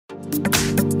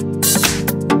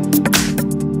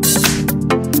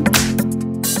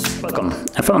Welcome,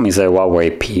 my phone is a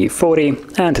HUAWEI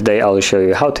P40 and today I'll show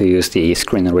you how to use the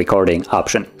screen recording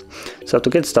option. So to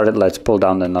get started, let's pull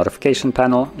down the notification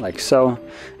panel like so,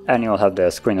 and you'll have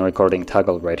the screen recording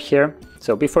toggle right here.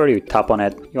 So before you tap on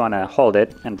it, you want to hold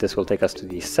it, and this will take us to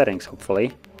the settings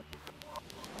hopefully.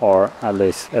 Or at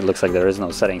least it looks like there is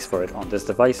no settings for it on this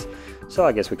device, so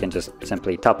I guess we can just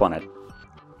simply tap on it.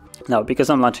 Now, because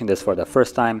I'm launching this for the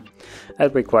first time,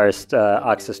 it requires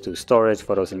access to storage,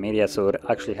 photos and media, so it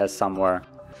actually has somewhere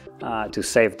to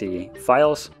save the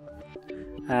files,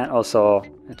 and also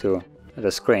to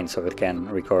the screen, so it can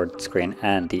record screen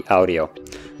and the audio.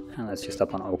 And let's just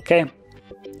tap on OK.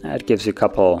 It gives you a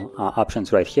couple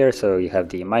options right here, so you have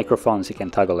the microphones, you can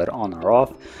toggle it on or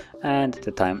off, and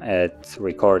the time it's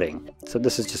recording. So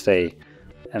this is just a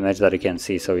image that you can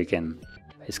see, so you can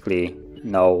basically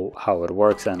know how it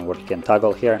works and what you can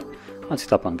toggle here. Once you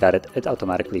tap on get it, it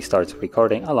automatically starts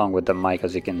recording along with the mic,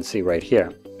 as you can see right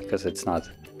here, because it's not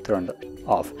turned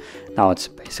off. Now it's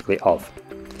basically off.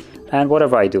 And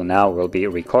whatever I do now will be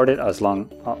recorded, as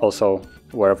long also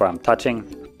wherever I'm touching.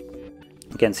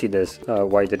 You can see this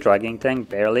white dragging thing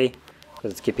barely,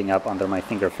 because it's keeping up under my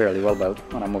finger fairly well, but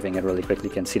when I'm moving it really quickly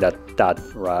you can see that dot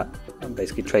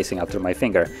basically tracing after my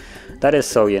finger. That is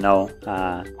so you know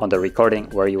on the recording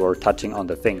where you were touching on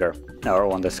the finger, or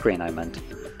on the screen I meant.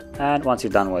 And once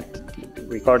you're done with the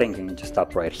recording, you can just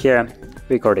stop right here.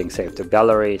 Recording saved to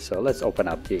gallery, so let's open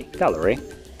up the gallery.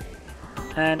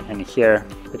 And in here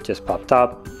it just popped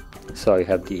up, so you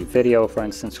have the video for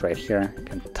instance right here. You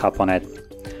can tap on it,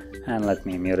 and let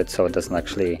me mute it so it doesn't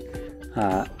actually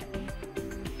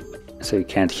so you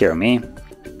can't hear me.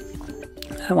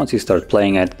 And once you start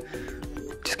playing it,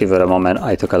 just give it a moment.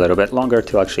 I took a little bit longer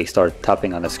to actually start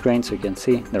tapping on the screen, so you can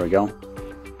see. There we go.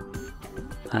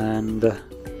 And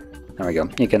there we go.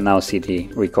 You can now see the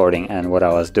recording and what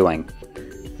I was doing.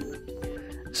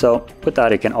 So with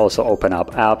that, you can also open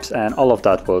up apps, and all of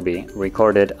that will be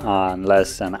recorded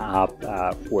unless an app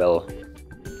will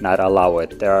not allow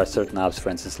it. There are certain apps, for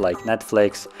instance like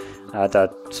Netflix,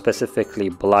 that specifically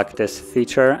block this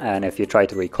feature, and if you try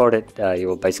to record it, you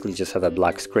will basically just have a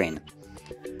black screen.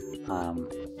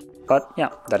 But yeah,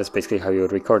 that is basically how you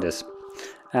would record this.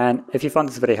 And if you found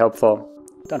this video helpful,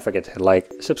 don't forget to like,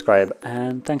 subscribe,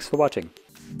 and thanks for watching.